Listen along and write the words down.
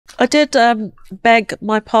I did beg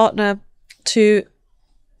my partner to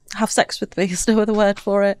have sex with me. There's no other word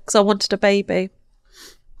for it, because I wanted a baby.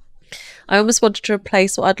 I almost wanted to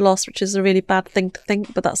replace what I'd lost, which is a really bad thing to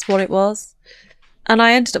think, but that's what it was. And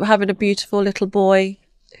I ended up having a beautiful little boy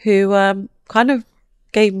who kind of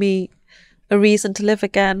gave me a reason to live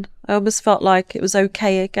again. I almost felt like it was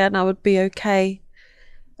okay again. I would be okay.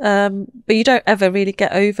 But you don't ever really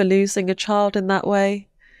get over losing a child in that way.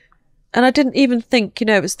 And I didn't even think,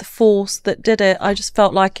 it was the force that did it. I just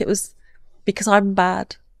felt like it was because I'm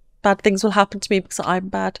bad. Bad things will happen to me because I'm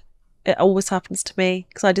bad. It always happens to me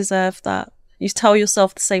because I deserve that. You tell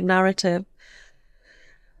yourself the same narrative.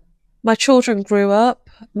 My children grew up.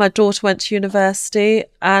 My daughter went to university,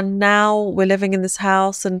 and now we're living in this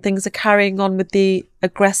house and things are carrying on with the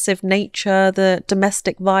aggressive nature, the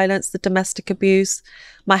domestic violence, the domestic abuse.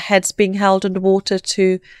 My head's being held underwater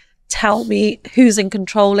to tell me who's in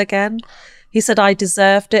control again. He said I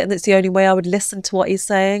deserved it and it's the only way I would listen to what he's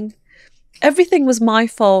saying. Everything was my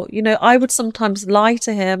fault. I would sometimes lie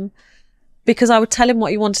to him because I would tell him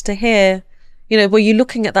what he wanted to hear. Were you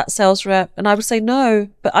looking at that sales rep? And I would say no,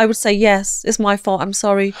 but I would say, yes, it's my fault, I'm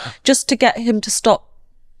sorry. Just to get him to stop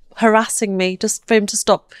harassing me, just for him to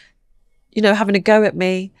stop, having a go at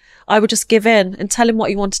me. I would just give in and tell him what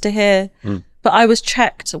he wanted to hear. But I was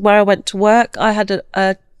checked where I went to work. I had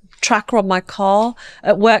a tracker on my car.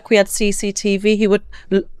 At work, we had CCTV. He would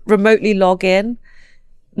remotely log in.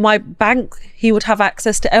 My bank, he would have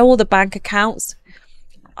access to all the bank accounts.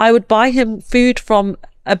 I would buy him food from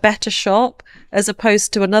a better shop as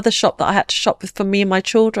opposed to another shop that I had to shop with for me and my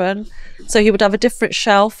children. So he would have a different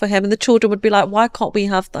shelf for him, and the children would be like, why can't we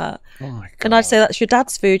have that? Oh my God. And I'd say, that's your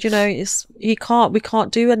dad's food. We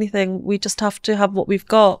can't do anything. We just have to have what we've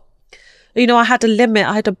got. I had a limit.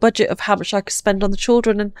 I had a budget of how much I could spend on the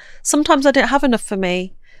children, and sometimes I didn't have enough for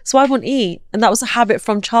me, so I wouldn't eat. And that was a habit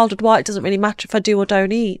from childhood. Why it doesn't really matter if I do or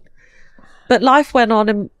don't eat. But life went on,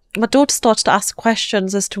 and my daughter started to ask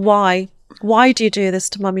questions as to why. Why do you do this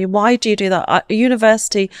to mummy? Why do you do that? At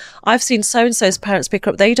university, I've seen so-and-so's parents pick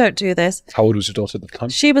her up. They don't do this. How old was your daughter at the time?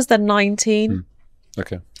 She was then 19.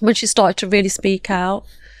 Okay. When she started to really speak out.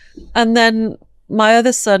 And then my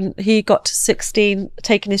other son, he got to 16,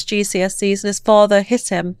 taking his GCSEs, and his father hit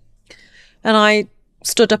him. And I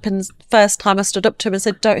stood up, and first time I stood up to him and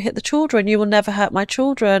said, don't hit the children. You will never hurt my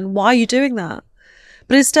children. Why are you doing that?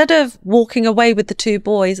 But instead of walking away with the two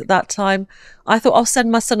boys at that time, I thought, I'll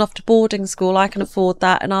send my son off to boarding school. I can afford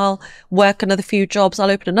that, and I'll work another few jobs.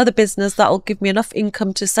 I'll open another business that'll give me enough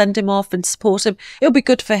income to send him off and support him. It'll be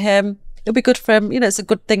good for him. It'll be good for him. It's a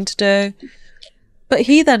good thing to do. But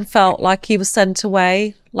he then felt like he was sent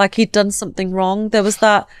away, like he'd done something wrong. There was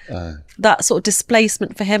that sort of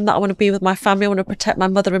displacement for him, that I want to be with my family. I want to protect my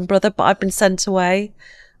mother and brother, but I've been sent away.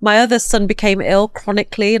 My other son became ill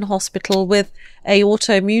chronically in hospital with a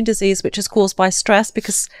autoimmune disease, which is caused by stress,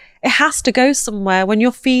 because it has to go somewhere. When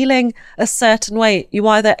you're feeling a certain way, you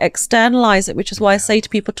either externalize it, which is why I say to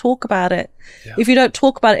people, talk about it. Yeah. If you don't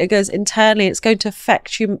talk about it, it goes internally. It's going to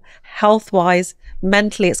affect you health-wise,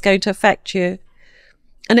 mentally. It's going to affect you.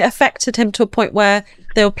 And it affected him to a point where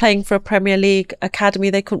they were playing for a Premier League academy.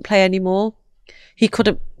 They couldn't play anymore.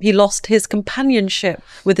 He lost his companionship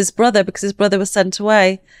with his brother because his brother was sent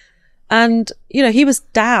away. And, he was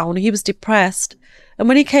down, he was depressed. And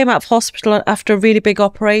when he came out of hospital after a really big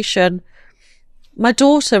operation, my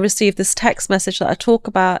daughter received this text message that I talk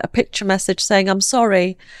about, a picture message saying, I'm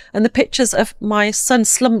sorry. And the pictures of my son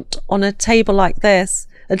slumped on a table like this,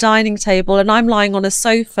 a dining table, and I'm lying on a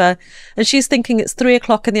sofa, and she's thinking it's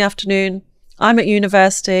 3:00 in the afternoon. I'm at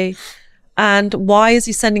university. And why is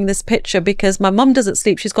he sending this picture? Because my mum doesn't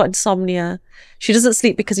sleep. She's got insomnia. She doesn't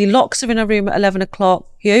sleep because he locks her in her room at 11 o'clock.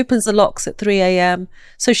 He opens the locks at 3 a.m.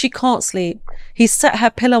 So she can't sleep. He set her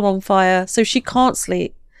pillow on fire so she can't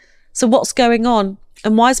sleep. So what's going on?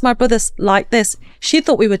 And why is my brother like this? She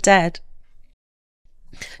thought we were dead.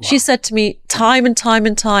 Wow. She said to me time and time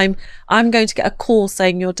and time, I'm going to get a call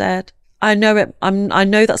saying you're dead. I know it. I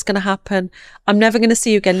know that's going to happen. I'm never going to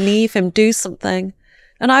see you again. Leave him. Do something.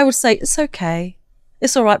 And I would say, it's okay.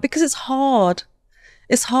 It's all right, because it's hard.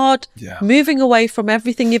 It's hard moving away from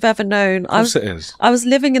everything you've ever known. Of course it is. I was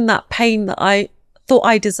living in that pain that I thought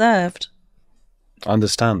I deserved. I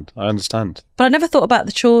understand. But I never thought about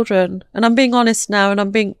the children. And I'm being honest now,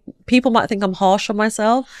 and people might think I'm harsh on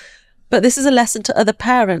myself, but this is a lesson to other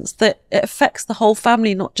parents that it affects the whole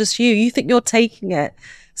family, not just you. You think you're taking it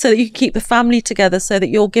so that you can keep the family together, so that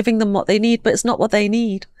you're giving them what they need, but it's not what they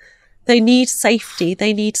need. They need safety.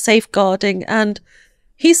 They need safeguarding. And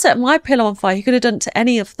he set my pillow on fire. He could have done it to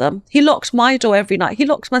any of them. He locked my door every night. He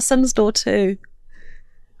locked my son's door too.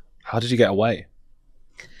 How did you get away?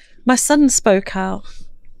 My son spoke out.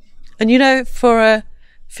 And you know, for a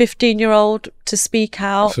 15-year-old to speak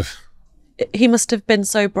out, he must have been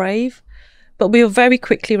so brave. But we were very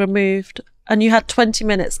quickly removed, and you had 20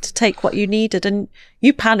 minutes to take what you needed, and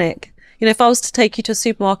you panic. You know, if I was to take you to a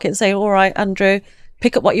supermarket and say, all right, Andrew,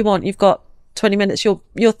 pick up what you want, you've got 20 minutes, you'll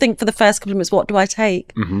think for the first couple of minutes, what do I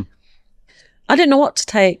take? Mm-hmm. I didn't know what to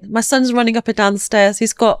take. My son's running up and down the stairs.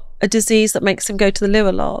 He's got a disease that makes him go to the loo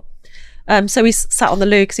a lot. So he's sat on the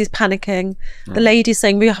loo because he's panicking. The lady's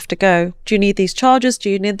saying, we have to go. Do you need these chargers? Do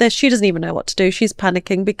you need this? She doesn't even know what to do. She's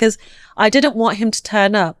panicking because I didn't want him to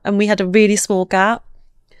turn up, and we had a really small gap.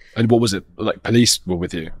 And what was it? Like police were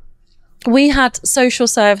with you? We had social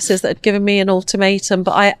services that had given me an ultimatum,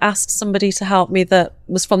 but I asked somebody to help me that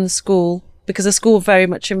was from the school, because the school very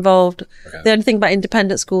much involved. Okay. The only thing about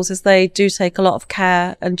independent schools is they do take a lot of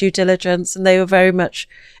care and due diligence, and they were very much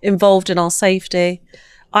involved in our safety.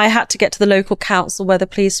 I had to get to the local council where the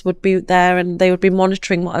police would be there and they would be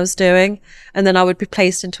monitoring what I was doing. And then I would be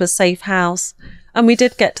placed into a safe house. And we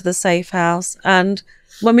did get to the safe house. And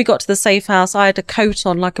when we got to the safe house, I had a coat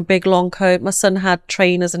on, like a big long coat. My son had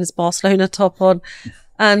trainers and his Barcelona top on.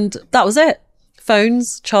 And that was it.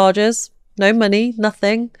 Phones, chargers, no money,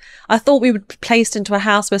 nothing. I thought we would be placed into a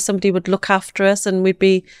house where somebody would look after us and we'd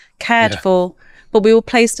be cared for. But we were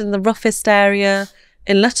placed in the roughest area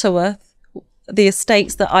in Lutterworth, the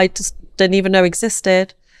estates that I just didn't even know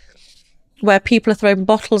existed, where people are throwing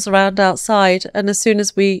bottles around outside. And as soon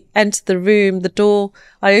as we entered the room,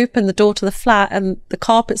 I opened the door to the flat, and the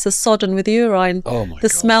carpets are sodden with urine. Oh my the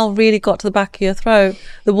God. Smell really got to the back of your throat.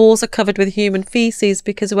 The walls are covered with human feces,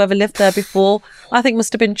 because whoever lived there before, I think,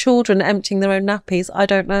 must have been children emptying their own nappies. I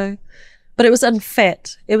don't know. But it was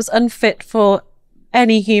unfit. It was unfit for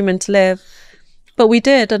any human to live. But we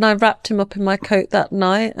did, and I wrapped him up in my coat that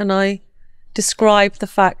night, and I described the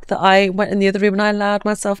fact that I went in the other room and I allowed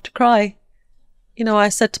myself to cry. You know, I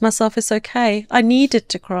said to myself, it's okay. I needed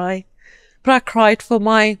to cry. But I cried for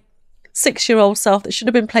my 6-year-old self that should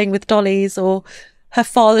have been playing with dollies, or her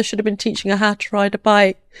father should have been teaching her how to ride a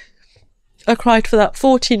bike. I cried for that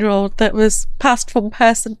 14-year-old that was passed from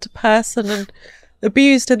person to person and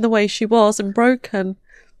abused in the way she was and broken.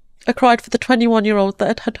 I cried for the 21-year-old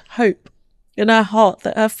that had hope in her heart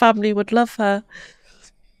that her family would love her.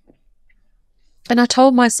 And I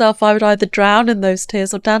told myself I would either drown in those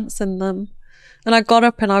tears or dance in them. And I got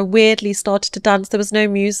up and I weirdly started to dance. There was no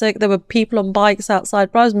music. There were people on bikes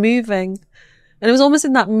outside, but I was moving. And it was almost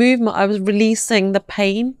in that movement I was releasing the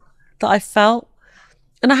pain that I felt.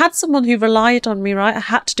 And I had someone who relied on me, right? I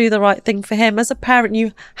had to do the right thing for him. As a parent,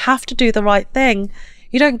 you have to do the right thing.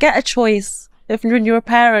 You don't get a choice when you're a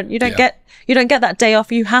parent. You don't get that day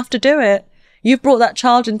off. You have to do it. You've brought that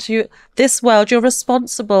child into this world. You're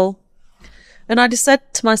responsible. And I just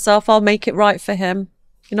said to myself, I'll make it right for him.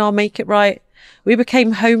 You know, I'll make it right. We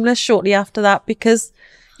became homeless shortly after that, because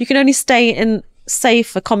you can only stay in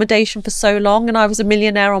safe accommodation for so long. And I was a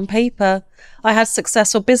millionaire on paper. I had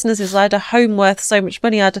successful businesses. I had a home worth so much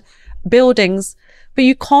money. I had buildings. But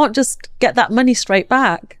you can't just get that money straight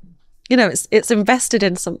back. You know, it's invested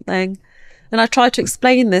in something. And I tried to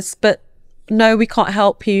explain this, but no, we can't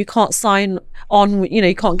help you. You can't sign on, you know,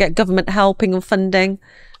 you can't get government helping and funding.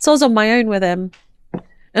 So I was on my own with him.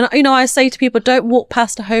 And, you know, I say to people, don't walk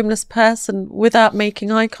past a homeless person without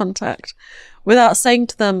making eye contact, without saying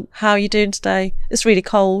to them, how are you doing today? It's really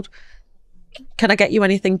cold. Can I get you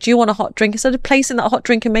anything? Do you want a hot drink? Instead of placing that hot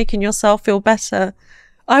drink and making yourself feel better,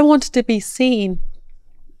 I wanted to be seen.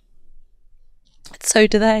 So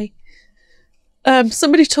do they.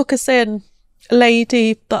 Somebody took us in, a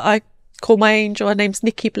lady that I call my angel. Her name's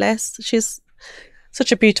Nikki Bliss. She's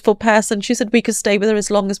such a beautiful person. She said we could stay with her as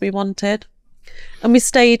long as we wanted. And we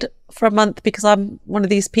stayed for a month because I'm one of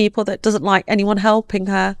these people that doesn't like anyone helping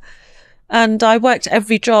her. And I worked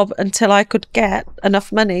every job until I could get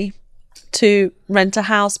enough money to rent a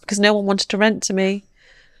house, because no one wanted to rent to me.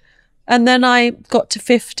 And then I got to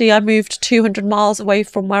 50. I moved 200 miles away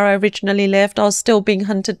from where I originally lived. I was still being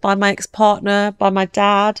hunted by my ex-partner, by my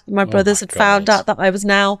dad. My brothers had found out that I was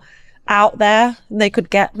now out there and they could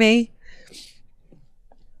get me.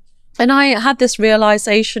 And I had this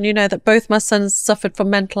realization, you know, that both my sons suffered from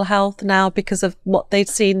mental health now because of what they'd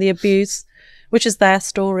seen, the abuse, which is their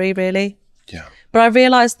story, really. Yeah. But I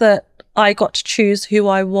realized that I got to choose who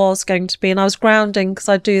I was going to be. And I was grounding, because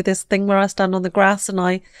I do this thing where I stand on the grass and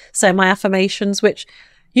I say my affirmations, which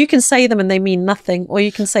you can say them and they mean nothing, or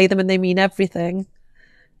you can say them and they mean everything.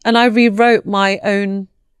 And I rewrote my own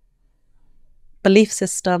belief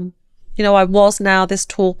system. You know, I was now this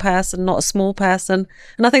tall person, not a small person.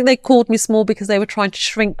 And I think they called me small because they were trying to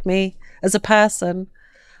shrink me as a person.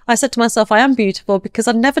 I said to myself, I am beautiful because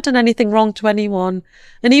I'd never done anything wrong to anyone.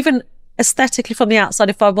 And even aesthetically from the outside,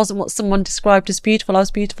 if I wasn't what someone described as beautiful, I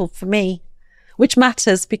was beautiful for me, which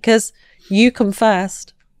matters because you come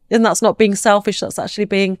first. And that's not being selfish. That's actually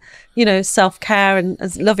being, you know, self-care and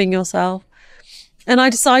loving yourself. And I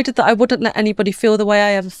decided that I wouldn't let anybody feel the way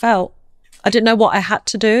I ever felt. I didn't know what I had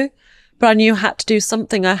to do, but I knew I had to do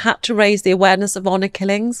something. I had to raise the awareness of honour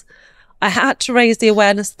killings. I had to raise the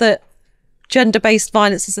awareness that gender-based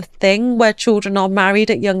violence is a thing where children are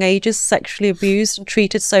married at young ages, sexually abused and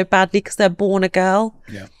treated so badly because they're born a girl.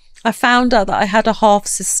 Yeah. I found out that I had a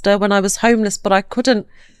half-sister when I was homeless, but I couldn't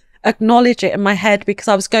acknowledge it in my head because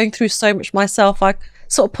I was going through so much myself. I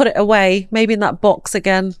sort of put it away, maybe in that box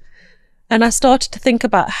again. And I started to think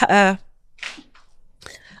about her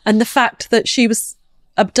and the fact that she was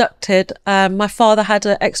abducted. My father had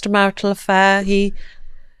an extramarital affair. He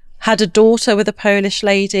had a daughter with a Polish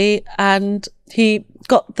lady, and he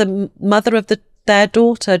got the mother of their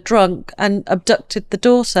daughter drunk and abducted the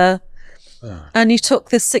daughter. Oh. And he took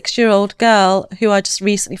this 6-year-old girl who I just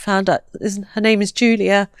recently found out, her name is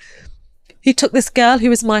Julia. He took this girl who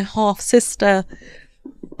was my half-sister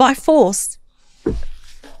by force.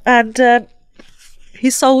 And he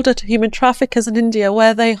sold her to human traffickers in India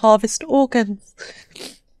where they harvest organs.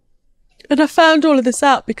 And I found all of this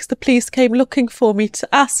out because the police came looking for me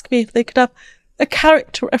to ask me if they could have a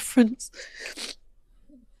character reference.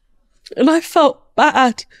 And I felt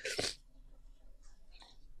bad.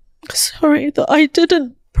 Sorry that I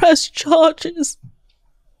didn't press charges.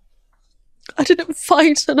 I didn't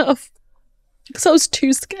fight enough because I was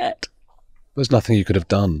too scared. There's nothing you could have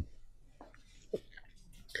done.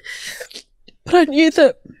 But I knew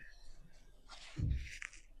that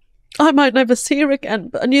I might never see her again,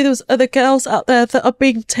 but I knew there was other girls out there that are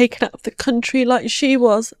being taken out of the country like she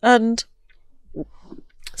was, and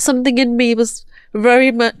something in me was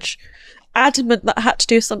very much adamant that I had to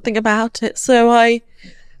do something about it. So I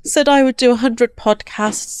said I would do 100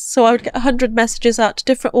 podcasts, so I would get 100 messages out to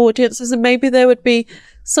different audiences, and maybe there would be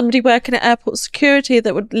somebody working at airport security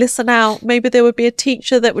that would listen out. Maybe there would be a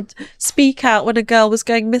teacher that would speak out when a girl was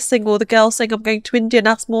going missing, or the girl saying, I'm going to India, and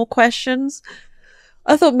ask more questions.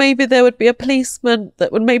 I thought maybe there would be a policeman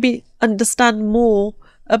that would maybe understand more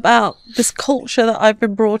about this culture that I've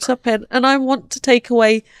been brought up in. And I want to take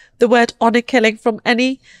away the word honour killing from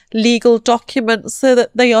any legal document so that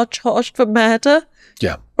they are charged for murder.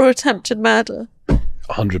 Yeah. Or attempted murder.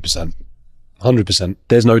 100%. 100%.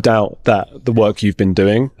 There's no doubt that the work you've been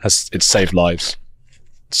doing it's saved lives.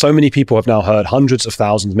 So many people have now heard, hundreds of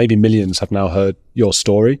thousands, maybe millions have now heard your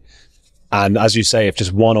story. And as you say, if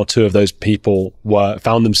just one or two of those people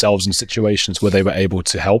found themselves in situations where they were able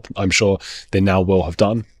to help, I'm sure they now will have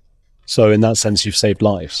done. So in that sense, you've saved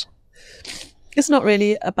lives. It's not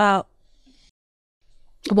really about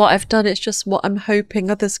what I've done. It's just what I'm hoping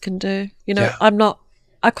others can do. You know, yeah.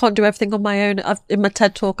 I can't do everything on my own. In my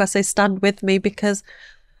TED talk, I say stand with me, because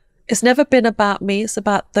it's never been about me. It's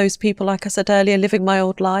about those people, like I said earlier, living my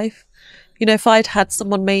old life. You know, if I'd had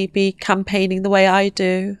someone maybe campaigning the way I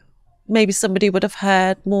do, maybe somebody would have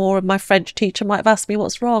heard more, and my French teacher might have asked me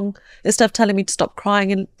what's wrong, instead of telling me to stop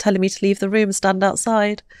crying and telling me to leave the room and stand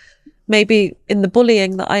outside. Maybe in the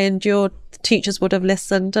bullying that I endured, the teachers would have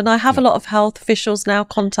listened. And I have a lot of health officials now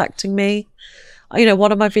contacting me. You know,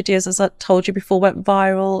 one of my videos, as I told you before, went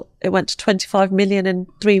viral. It went to 25 million in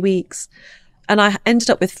 3 weeks. And I ended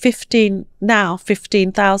up with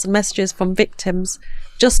 15,000 messages from victims,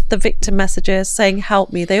 just the victim messages saying,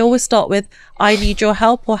 help me. They always start with, I need your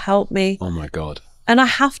help, or help me. Oh my God. And I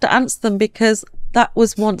have to answer them, because that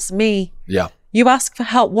was once me. Yeah. You ask for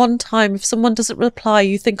help one time. If someone doesn't reply,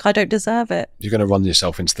 you think I don't deserve it. You're going to run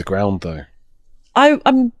yourself into the ground though.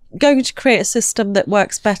 I'm going to create a system that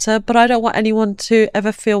works better, but I don't want anyone to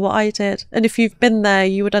ever feel what I did. And if you've been there,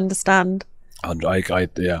 you would understand. I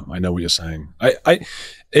know what you're saying.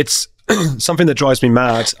 It's something that drives me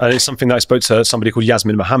mad, and it's something that I spoke to somebody called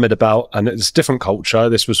Yasmin Mohammed about, and it's a different culture.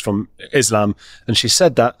 This was from Islam, and she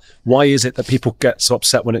said that, why is it that people get so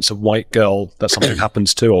upset when it's a white girl that something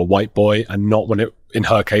happens to, or a white boy, and not when it, in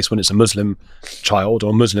her case, when it's a Muslim child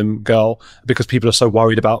or a Muslim girl, because people are so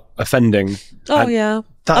worried about offending. Oh, yeah.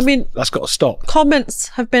 That's got to stop. Comments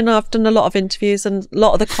have been, I've done a lot of interviews, and a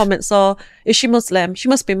lot of the comments are, is she Muslim? She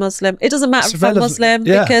must be Muslim. It doesn't matter if I'm Muslim,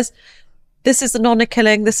 because This is an honour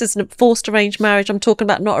killing. This is a forced arranged marriage. I'm talking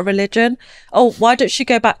about not a religion. Oh, why don't she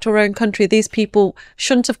go back to her own country? These people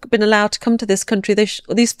shouldn't have been allowed to come to this country.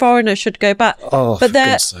 These foreigners should go back. Oh, but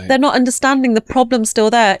they're not understanding the problem still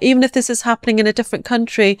there. Even if this is happening in a different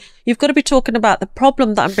country, you've got to be talking about the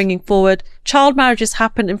problem that I'm bringing forward. Child marriages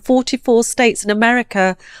happen in 44 states in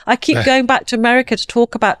America. I keep going back to America to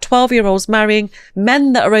talk about 12-year-olds marrying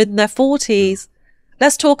men that are in their 40s.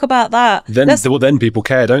 Let's talk about that. Then people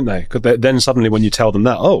care, don't they? Because then suddenly when you tell them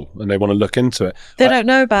that, and they want to look into it. They don't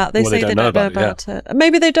know about. They say they don't know about it.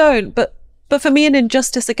 Maybe they don't, but for me, an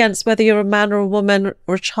injustice against whether you're a man or a woman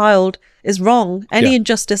or a child is wrong. Any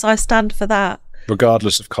injustice, I stand for that.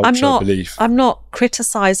 Regardless of culture or belief. I'm not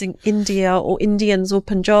criticising India or Indians or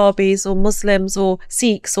Punjabis or Muslims or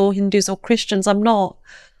Sikhs or Hindus or Christians. I'm not.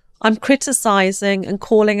 I'm criticising and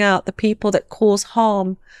calling out the people that cause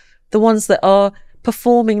harm, the ones that are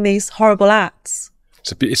performing these horrible acts.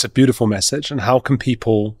 It's a beautiful message. And how can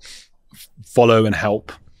people follow and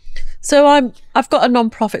help? So I've got a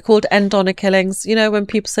non-profit called End Honour Killings. You know, when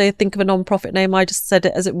people say think of a non-profit name, I just said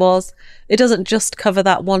it as it was. It doesn't just cover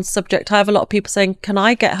that one subject. I have a lot of people saying, can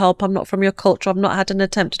I get help? I'm not from your culture. I've not had an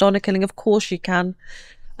attempted honour killing. Of course you can.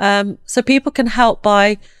 So people can help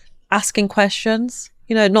by asking questions,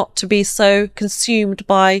 you know, not to be so consumed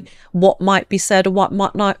by what might be said or what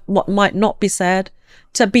might not be said,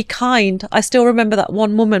 to be kind. I still remember that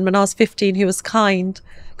one woman when I was 15 who was kind.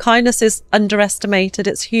 Kindness is underestimated.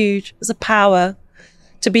 It's huge. It's a power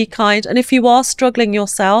to be kind. And if you are struggling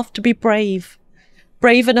yourself, to be brave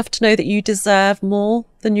enough to know that you deserve more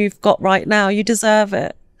than you've got right now. You deserve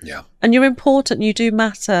it. Yeah. And you're important. You do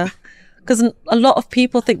matter. Because a lot of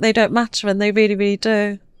people think they don't matter, and they really, really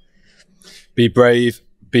do. Be brave,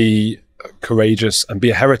 be courageous, and be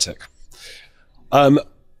a heretic.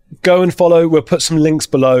 Go and follow. We'll put some links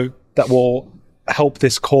below that will help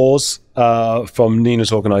this cause from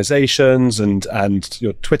Nina's organizations and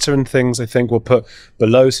your Twitter and things. I think we'll put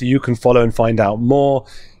below so you can follow and find out more.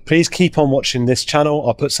 Please keep on watching this channel.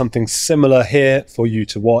 I'll put something similar here for you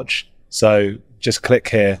to watch. So just click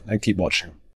here and keep watching.